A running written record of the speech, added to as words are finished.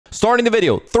Starting the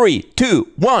video. 3,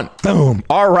 2, 1. Boom.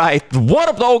 All right. What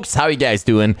up, dogs? How you guys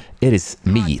doing? It is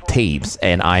me, tejbz,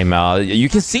 and I'm, you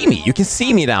can see me. You can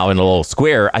see me now in a little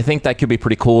square. I think that could be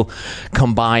pretty cool,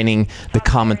 combining the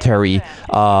commentary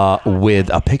with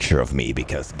a picture of me,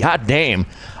 because goddamn,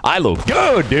 I look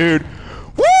good, dude.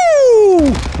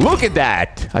 Woo! Look at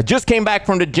that. I just came back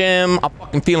from the gym. I'm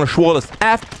fucking feeling swole as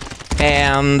F.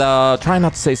 And try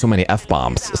not to say so many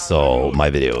F-bombs, so my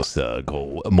videos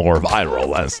go more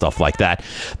viral and stuff like that.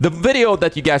 The video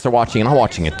that you guys are watching, and I'm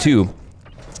watching it too,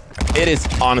 it is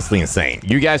honestly insane.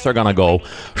 You guys are gonna go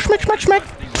schmeck, schmeck,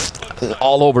 schmeck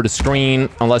all over the screen.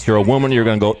 Unless you're a woman, you're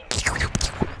gonna go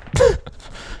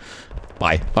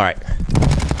bye. All right.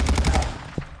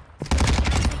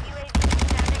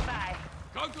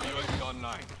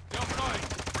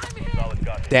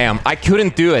 Damn, I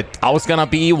couldn't do it. I was gonna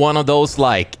be one of those,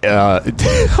 like, I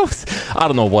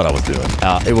don't know what I was doing.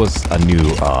 It was a new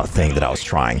thing that I was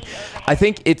trying. I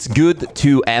think it's good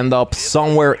to end up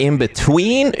somewhere in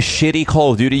between shitty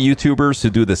Call of Duty YouTubers who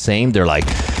do the same. They're like,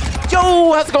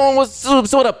 yo, how's it going?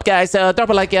 What up, guys? Drop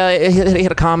a like,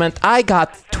 hit a comment. I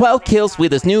got 12 kills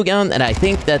with this new gun, and I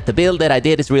think that the build that I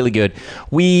did is really good.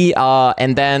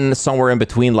 And then somewhere in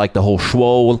between, like the whole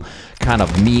schwole kind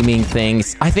of memeing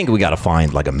things, I think we gotta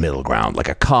find like a middle ground, like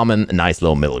a common, nice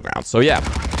little middle ground. So yeah,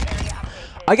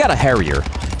 I got a Harrier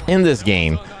in this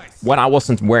game. When I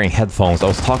wasn't wearing headphones, I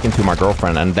was talking to my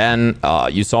girlfriend, and then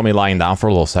you saw me lying down for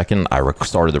a little second. I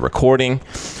started the recording.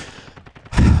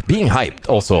 Being hyped,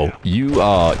 also,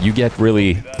 you get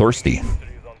really thirsty.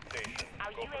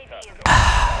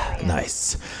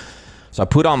 Nice. So I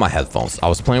put on my headphones. I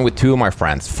was playing with two of my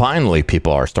friends. Finally,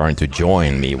 people are starting to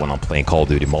join me when I'm playing Call of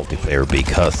Duty multiplayer,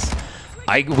 because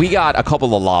we got a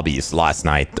couple of lobbies last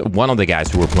night. One of the guys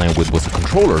who we're playing with was a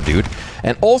controller dude.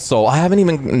 And also, I haven't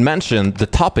even mentioned the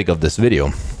topic of this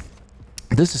video.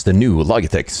 This is the new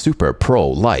Logitech Super Pro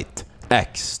Lite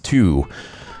X2.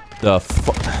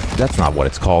 That's not what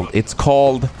it's called. It's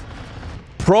called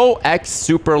Pro X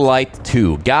Super Lite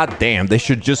 2. God damn, they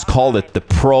should just call it the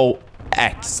Pro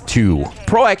X2.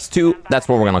 Pro X2, that's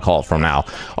what we're gonna call it from now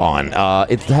on.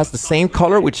 It has the same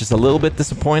color, which is a little bit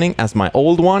disappointing as my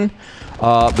old one,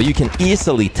 but you can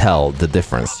easily tell the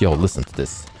difference. Yo, listen to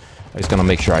this. I'm just gonna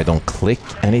make sure I don't click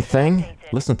anything.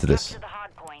 Listen to this.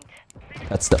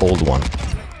 That's the old one.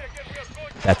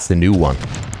 That's the new one.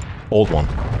 Old one.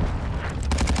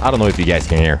 I don't know if you guys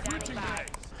can hear.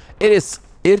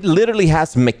 It literally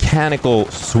has mechanical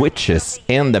switches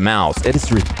in the mouse. It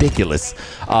is ridiculous.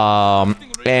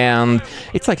 And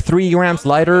it's like 3 grams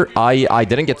lighter. I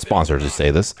didn't get sponsored to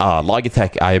say this.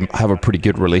 Logitech, I have a pretty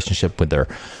good relationship with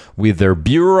their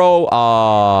bureau,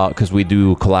 because we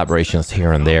do collaborations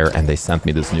here and there, and they sent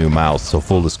me this new mouse. So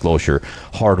full disclosure,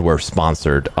 hardware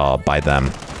sponsored by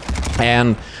them.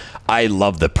 And I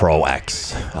love the Pro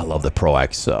X. I love the Pro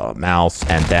X mouse,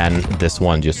 and then this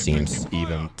one just seems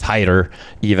even tighter,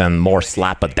 even more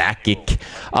slap-a-dacic.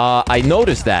 I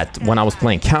noticed that when I was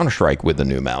playing Counter-Strike with the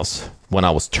new mouse, when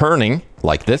I was turning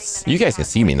like this, you guys can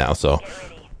see me now, so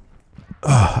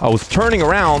I was turning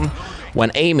around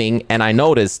when aiming, and I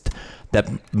noticed that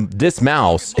this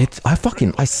mouse,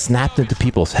 I snapped into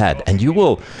people's head, and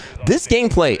this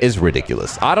gameplay is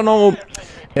ridiculous. I don't know.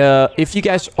 If you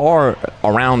guys are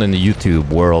around in the YouTube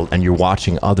world and you're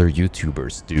watching other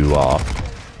YouTubers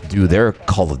do their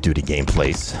Call of Duty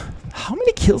gameplays, how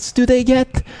many kills do they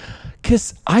get?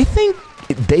 Because I think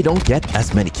they don't get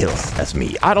as many kills as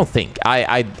me. I don't think.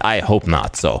 I hope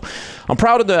not. So I'm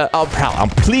I'm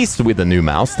pleased with the new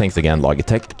mouse. Thanks again,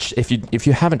 Logitech. If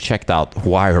you haven't checked out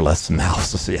wireless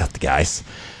mouses yet, guys,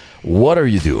 what are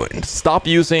you doing? Stop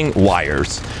using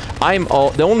wires.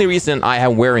 The only reason I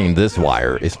am wearing this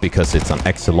wire is because it's an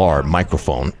XLR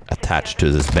microphone attached to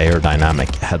this Bayer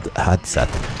Dynamic headset.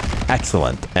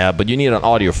 Excellent. But you need an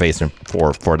audio phaser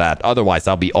for that. Otherwise,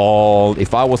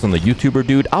 if I wasn't a YouTuber,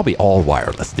 dude, I'll be all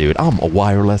wireless, dude. I'm a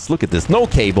wireless. Look at this. No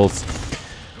cables.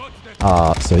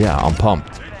 So yeah, I'm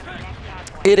pumped.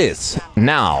 It is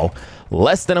now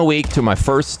less than a week to my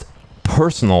first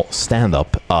personal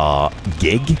stand-up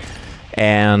gig,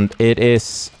 and it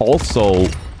is also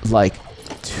like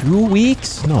 2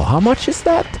 weeks. No, how much is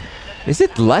that? Is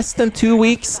it less than 2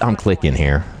 weeks? I'm clicking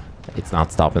here. It's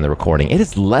not stopping the recording. It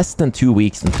is less than 2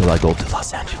 weeks until I go to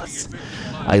Los Angeles.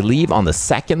 I leave on the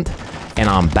 2nd, and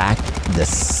I'm back the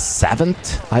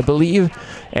 7th, I believe.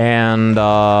 And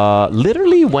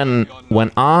literally when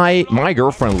my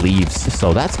girlfriend leaves,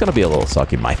 so that's gonna be a little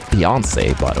sucky. My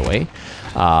fiance, by the way,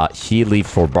 she leaves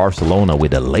for Barcelona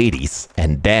with the ladies,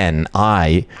 and then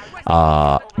I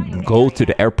go to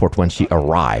the airport when she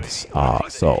arrives.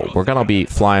 So we're gonna be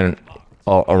flying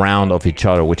around of each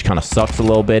other, which kind of sucks a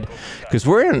little bit because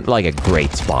we're in like a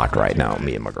great spot right now,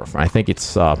 me and my girlfriend. I think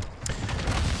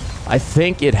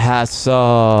it has,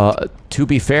 to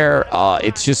be fair,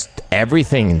 it's just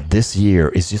everything this year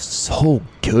is just so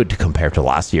good compared to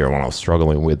last year when I was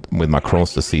struggling with my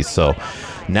Crohn's disease. So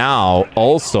now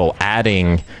also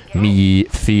adding me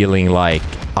feeling like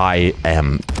I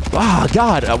am, oh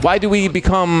God, why do we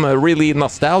become really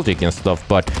nostalgic and stuff?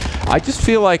 But I just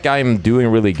feel like I'm doing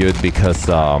really good because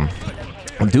I'm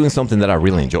doing something that I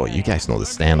really enjoy. You guys know the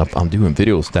stand-up. I'm doing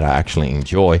videos that I actually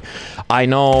enjoy. I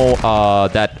know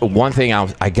that one thing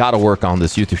I gotta work on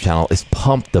this YouTube channel is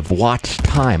pump the watch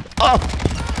time up.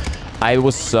 I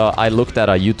looked at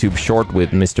a YouTube short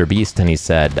with Mr. Beast, and he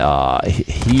said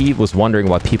he was wondering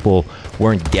why people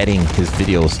weren't getting his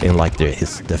videos in like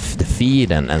the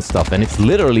feed and stuff. And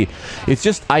it's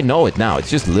just, I know it now.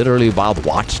 It's just literally about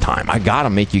watch time. I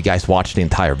gotta make you guys watch the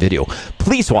entire video.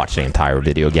 Please watch the entire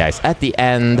video, guys. At the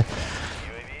end,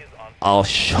 I'll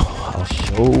show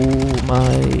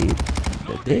my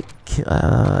dick.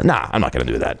 Nah, I'm not gonna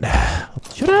do that.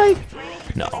 Should I?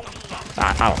 No,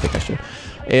 I don't think I should.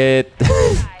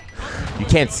 You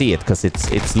can't see it because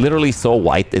it's literally so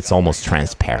white it's almost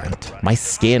transparent. My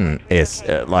skin is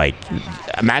like,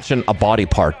 imagine a body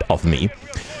part of me.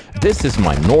 This is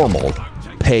my normal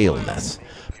paleness,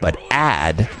 but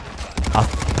add a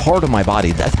part of my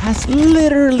body that has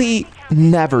literally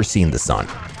never seen the sun.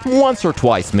 Once or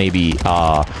twice maybe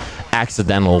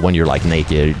accidental when you're like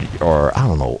naked, or I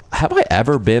don't know. Have I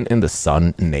ever been in the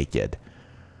sun naked?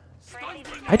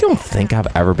 I don't think I've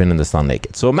ever been in the sun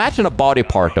naked. So imagine a body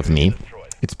part of me.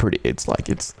 It's pretty, it's like,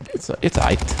 it's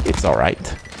all right.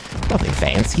 Nothing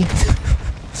fancy.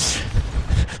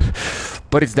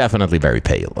 But it's definitely very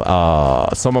pale.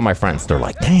 Some of my friends, they're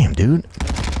like, damn, dude.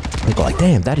 They go like,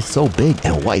 damn, that is so big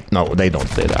and white. No, they don't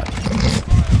say that.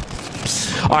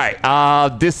 All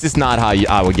right, this is not how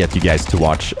I would get you guys to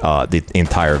watch the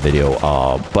entire video.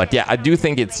 But yeah, I do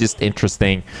think it's just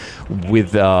interesting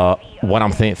with what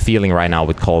I'm feeling right now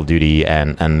with Call of Duty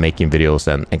and making videos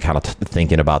and kind of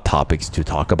thinking about topics to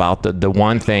talk about. The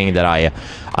one thing that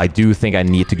I do think I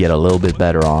need to get a little bit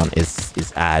better on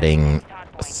is adding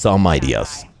some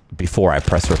ideas before I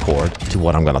press record to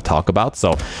what I'm going to talk about.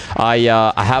 So I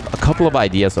have a couple of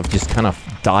ideas of just kind of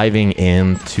diving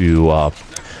into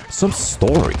some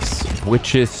stories,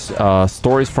 which is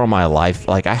stories from my life.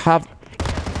 Like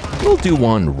we'll do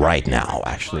one right now,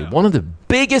 actually. One of the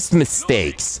biggest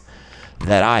mistakes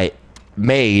that I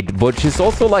made, which is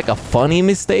also like a funny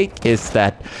mistake, is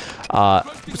that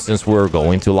since we're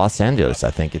going to Los Angeles,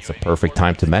 I think it's a perfect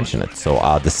time to mention it. So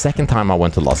the second time I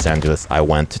went to Los Angeles, I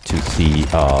went to see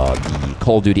the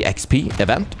Call of Duty XP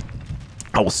event.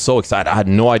 I was so excited. I had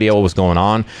no idea what was going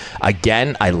on.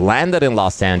 Again, I landed in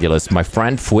Los Angeles. My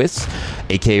friend Fwiz,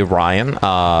 aka Ryan,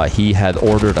 he had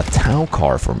ordered a town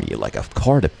car for me, like a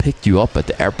car that picked you up at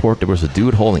the airport. There was a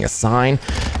dude holding a sign,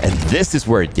 and this is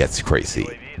where it gets crazy.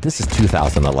 This is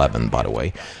 2011, by the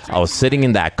way. I was sitting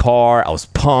in that car. I was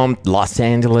pumped. Los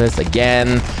Angeles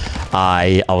again.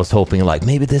 I was hoping like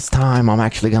maybe this time I'm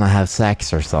actually gonna have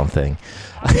sex or something.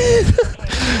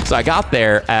 So I got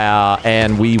there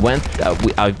and we went.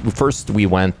 First we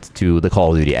went to the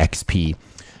Call of Duty XP,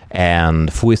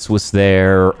 and Fwiz was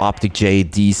there. Optic J,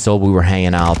 Diesel, we were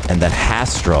hanging out, and then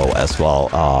Hastro as well,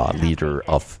 leader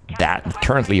of that.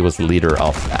 Currently, he was the leader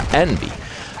of Envy.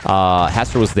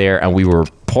 Hastro was there, and we were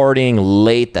partying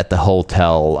late at the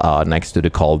hotel next to the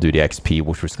Call of Duty XP,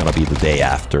 which was gonna be the day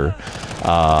after.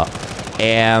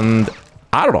 And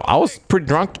I don't know, I was pretty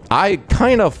drunk.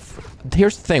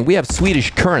 Here's the thing, we have Swedish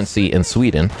currency in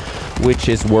Sweden, which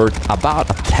is worth about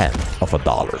 1/10 of a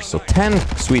dollar. So 10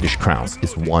 Swedish crowns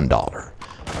is $1.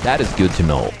 That is good to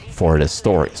know for this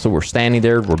story. So we're standing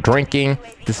there, we're drinking.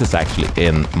 This is actually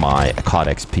in my COD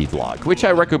XP vlog, which I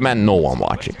recommend no one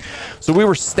watching. So we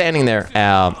were standing there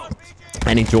and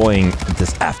enjoying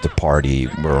this after party.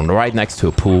 We're right next to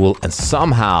a pool, and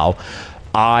somehow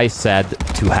I said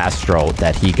to Hastro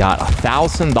that he got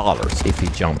 $1,000 if he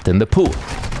jumped in the pool.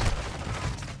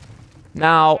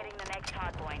 Now,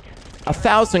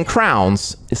 1,000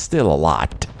 crowns is still a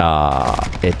lot.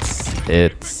 It's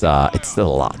still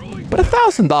a lot. But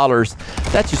 $1,000,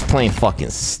 that's just plain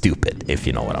fucking stupid, if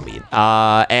you know what I mean.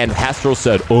 And Hastro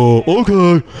said, "Oh,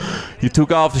 okay." He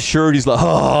took off the shirt. He's like,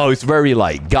 "Oh," it's very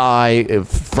like guy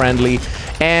friendly.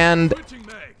 And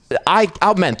I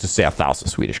meant to say 1,000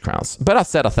 Swedish crowns, but I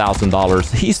said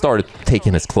 $1,000. He started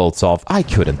taking his clothes off. I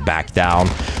couldn't back down.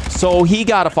 So he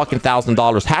got a fucking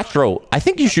 $1,000. Hastro, I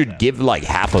think you should give like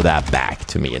half of that back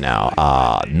to me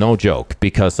now. No joke,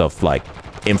 because of like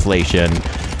inflation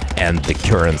end the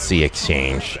currency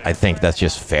exchange. I think that's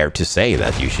just fair to say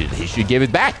that he should give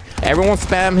it back. Everyone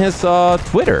spam his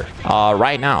Twitter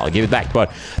right now. Give it back.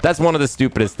 But that's one of the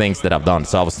stupidest things that I've done.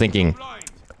 So I was thinking,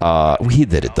 he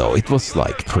did it though. It was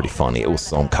like pretty funny. It was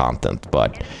some content,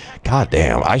 but god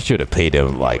damn, I should have paid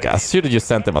him. Like, I should have just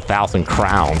sent him 1,000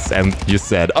 crowns and just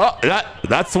said, oh,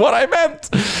 that's what I meant.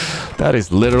 That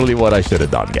is literally what I should have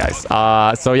done, guys.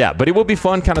 So yeah, but it will be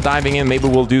fun kind of diving in. Maybe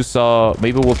we'll do so.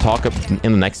 Maybe we'll talk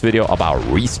in the next video about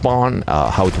Respawn,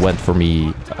 how it went for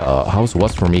me, how it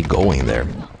was for me going there,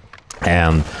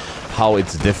 and how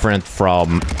it's different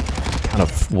from kind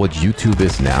of what YouTube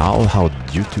is now, how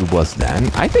YouTube was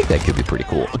then. I think that could be pretty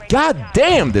cool. God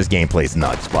damn, this gameplay is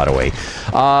nuts, by the way.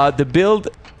 The build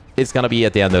is gonna be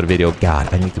at the end of the video.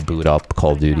 God, I need to boot up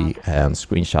Call of Duty and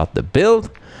screenshot the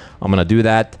build. I'm gonna do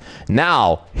that.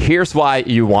 Now, here's why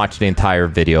you watch the entire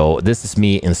video. This is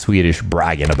me in Swedish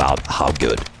bragging about how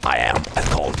good I am at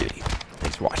Call of Duty.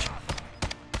 Thanks for watching.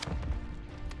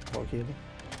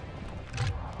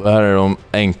 Det här är de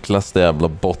enklaste jävla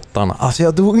bottarna. Alltså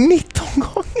jag dog 19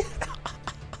 gånger.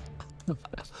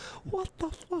 What the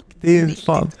fuck? Det är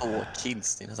fan. 92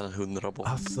 kills, det är nästan 100 bot.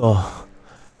 Alltså.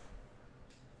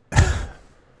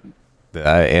 Det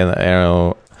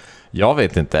är jag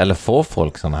vet inte. Eller får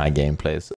folk såna här gameplays?